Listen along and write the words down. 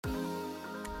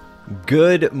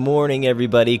Good morning,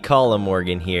 everybody. Colin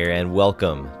Morgan here, and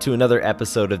welcome to another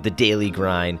episode of The Daily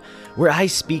Grind, where I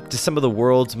speak to some of the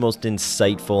world's most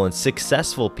insightful and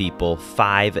successful people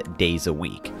 5 days a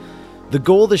week. The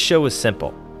goal of the show is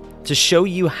simple: to show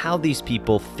you how these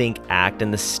people think, act,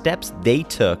 and the steps they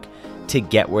took to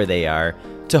get where they are,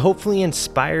 to hopefully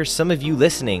inspire some of you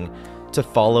listening to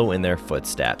follow in their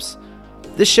footsteps.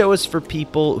 This show is for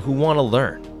people who want to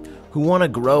learn, who want to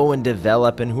grow and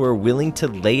develop, and who are willing to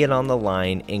lay it on the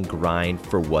line and grind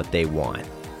for what they want.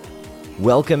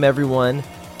 Welcome, everyone,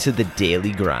 to The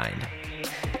Daily Grind.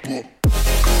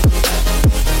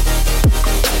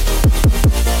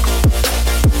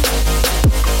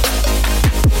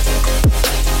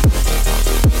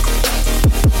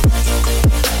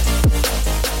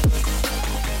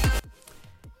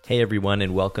 Hey, everyone,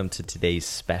 and welcome to today's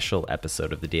special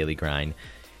episode of The Daily Grind.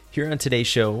 Here on today's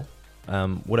show,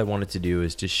 what I wanted to do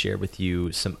is just share with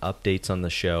you some updates on the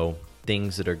show,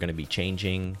 things that are going to be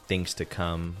changing, things to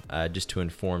come, just to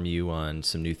inform you on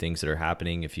some new things that are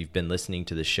happening. If you've been listening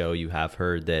to the show, you have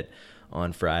heard that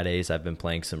on Fridays I've been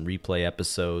playing some replay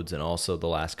episodes, and also the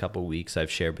last couple weeks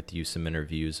I've shared with you some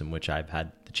interviews in which I've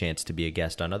had the chance to be a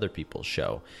guest on other people's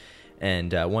show.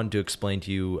 And I wanted to explain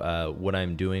to you what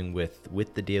I'm doing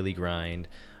with the Daily Grind,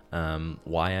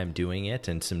 why I'm doing it,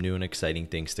 and some new and exciting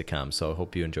things to come. So I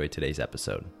hope you enjoyed today's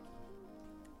episode.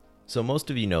 So most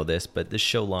of you know this, but this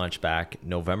show launched back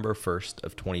November 1st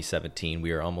of 2017.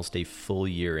 We are almost a full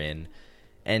year in.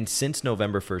 And since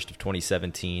November 1st of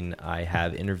 2017, I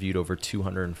have interviewed over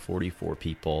 244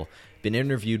 people, been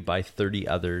interviewed by 30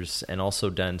 others, and also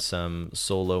done some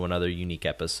solo and other unique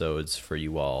episodes for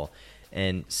you all.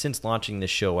 And since launching this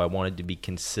show, I wanted to be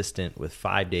consistent with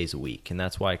 5 days a week, and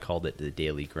that's why I called it The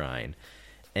Daily Grind.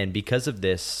 And because of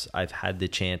this, I've had the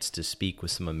chance to speak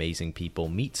with some amazing people,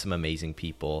 meet some amazing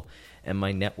people, and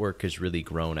my network has really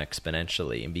grown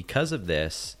exponentially. And because of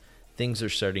this, things are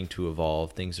starting to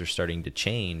evolve, things are starting to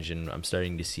change, and I'm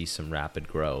starting to see some rapid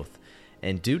growth.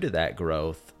 And due to that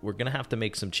growth, we're going to have to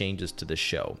make some changes to the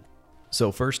show.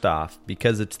 So first off,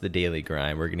 because it's The Daily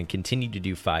Grind, we're going to continue to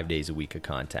do 5 days a week of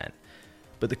content.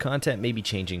 But the content may be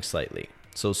changing slightly.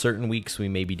 So certain weeks we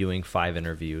may be doing 5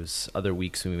 interviews, other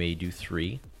weeks we may do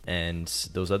 3, and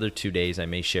those other 2 days I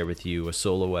may share with you a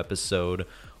solo episode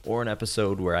or an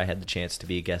episode where I had the chance to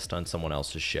be a guest on someone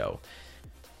else's show.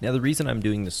 Now, the reason I'm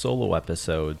doing the solo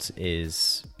episodes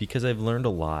is because I've learned a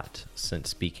lot since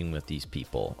speaking with these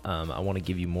people. I want to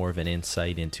give you more of an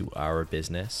insight into our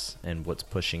business and what's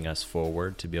pushing us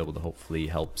forward to be able to hopefully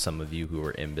help some of you who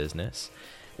are in business,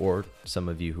 or some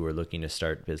of you who are looking to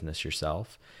start business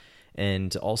yourself,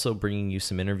 and also bringing you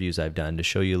some interviews I've done to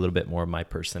show you a little bit more of my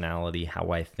personality, how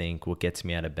I think, what gets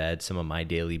me out of bed, some of my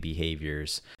daily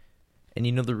behaviors. And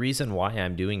the reason why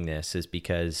I'm doing this is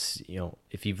because,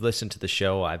 if you've listened to the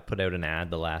show, I've put out an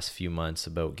ad the last few months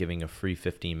about giving a free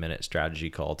 15-minute strategy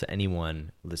call to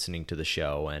anyone listening to the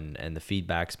show, and the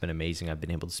feedback's been amazing. I've been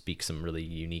able to speak to some really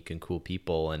unique and cool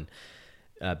people, and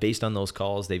based on those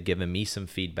calls, they've given me some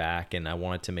feedback, and I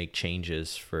wanted to make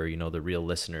changes for, the real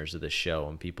listeners of the show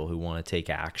and people who want to take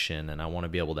action, and I want to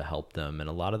be able to help them. And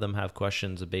a lot of them have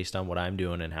questions based on what I'm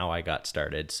doing and how I got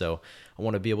started. So I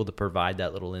want to be able to provide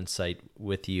that little insight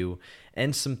with you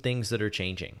and some things that are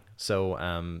changing. So,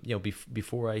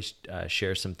 before I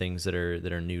share some things that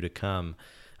are new to come,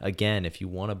 again, if you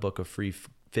want to book a free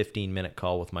 15-minute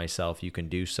call with myself, you can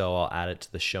do so. I'll add it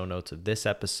to the show notes of this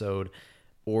episode,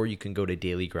 or you can go to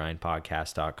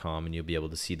dailygrindpodcast.com and you'll be able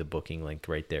to see the booking link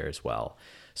right there as well.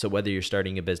 So whether you're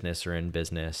starting a business or in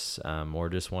business, or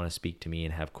just want to speak to me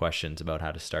and have questions about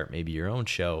how to start maybe your own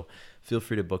show, feel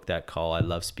free to book that call. I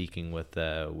love speaking with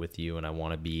you, and I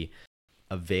want to be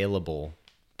available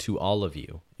to all of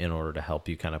you in order to help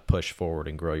you kind of push forward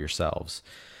and grow yourselves.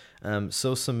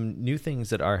 So some new things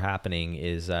that are happening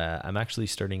is I'm actually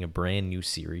starting a brand new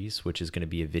series, which is going to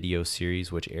be a video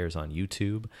series which airs on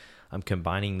YouTube. I'm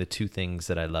combining the two things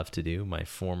that I love to do, my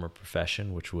former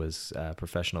profession, which was a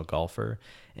professional golfer,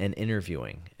 and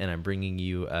interviewing. And I'm bringing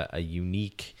you a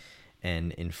unique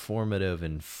and informative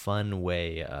and fun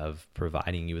way of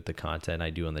providing you with the content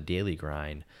I do on the Daily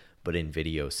Grind, but in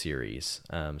video series.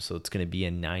 So it's going to be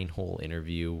a 9-hole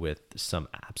interview with some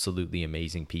absolutely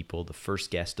amazing people. The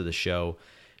first guest of the show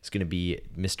is going to be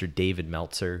Mr. David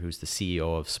Meltzer, who's the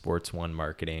CEO of Sports One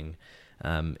Marketing.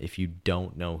 If you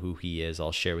don't know who he is,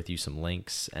 I'll share with you some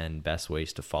links and best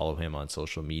ways to follow him on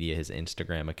social media. His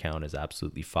Instagram account is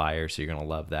absolutely fire, so you're going to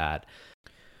love that.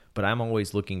 But I'm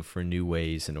always looking for new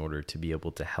ways in order to be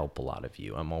able to help a lot of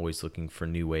you. I'm always looking for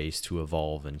new ways to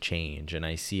evolve and change. And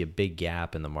I see a big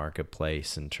gap in the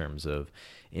marketplace in terms of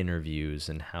interviews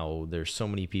and how there's so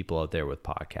many people out there with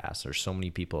podcasts. There's so many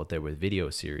people out there with video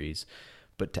series.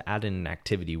 But to add in an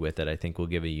activity with it, I think will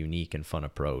give a unique and fun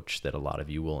approach that a lot of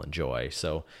you will enjoy.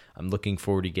 So I'm looking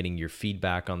forward to getting your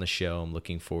feedback on the show. I'm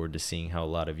looking forward to seeing how a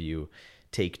lot of you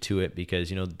take to it, because,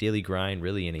 the Daily Grind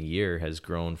really in a year has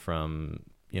grown from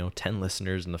 10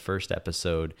 listeners in the first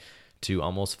episode to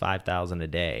almost 5,000 a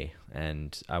day.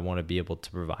 And I want to be able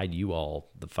to provide you all,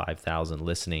 the 5,000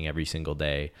 listening every single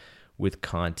day, with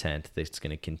content that's going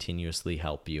to continuously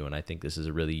help you. And I think this is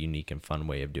a really unique and fun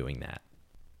way of doing that.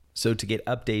 So to get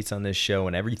updates on this show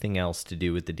and everything else to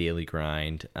do with the Daily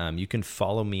Grind, you can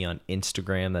follow me on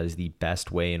Instagram. That is the best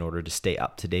way in order to stay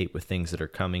up to date with things that are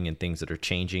coming and things that are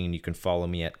changing. And you can follow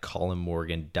me at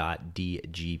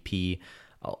colinmorgan.dgp.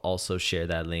 I'll also share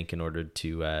that link in order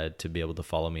to be able to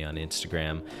follow me on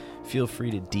Instagram. Feel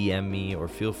free to DM me or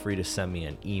feel free to send me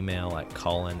an email at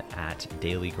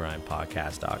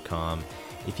colin@dailygrindpodcast.com.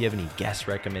 If you have any guest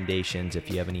recommendations, if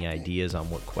you have any ideas on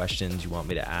what questions you want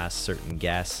me to ask certain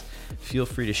guests, feel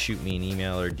free to shoot me an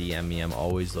email or DM me. I'm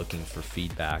always looking for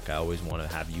feedback. I always want to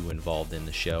have you involved in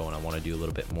the show, and I want to do a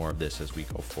little bit more of this as we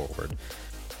go forward.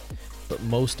 But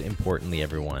most importantly,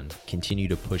 everyone, continue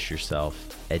to push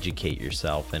yourself, educate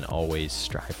yourself, and always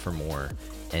strive for more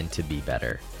and to be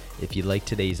better. If you like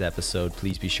today's episode,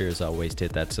 please be sure as always to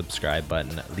hit that subscribe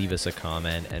button, leave us a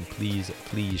comment, and please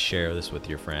share this with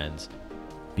your friends.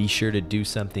 Be sure to do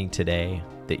something today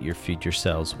that your future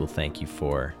selves will thank you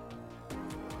for.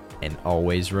 And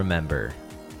always remember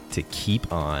to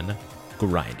keep on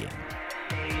grinding.